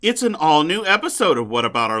It's an all-new episode of What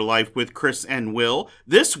About Our Life with Chris and Will.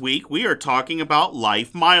 This week, we are talking about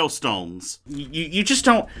life milestones. You just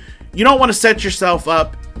don't want to set yourself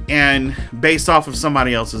up and based off of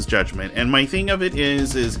somebody else's judgment. And my thing of it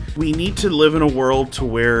is we need to live in a world to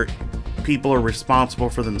where people are responsible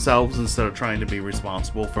for themselves instead of trying to be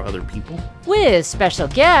responsible for other people. With special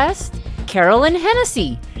guest, Carolyn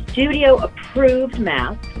Hennessy. Studio-approved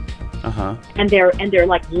masks. And they're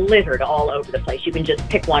like littered all over the place. You can just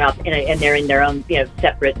pick one up and they're in their own,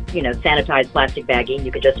 separate, sanitized plastic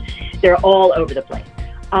baggie. They're all over the place.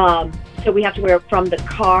 So we have to wear it from the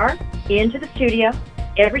car into the studio,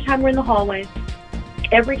 every time we're in the hallways,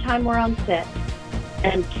 every time we're on set,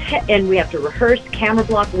 and we have to rehearse camera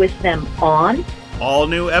block with them on. All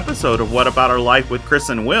new episode of What About Our Life with Chris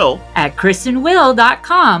and Will at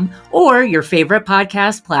chrisandwill.com or your favorite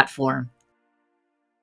podcast platform.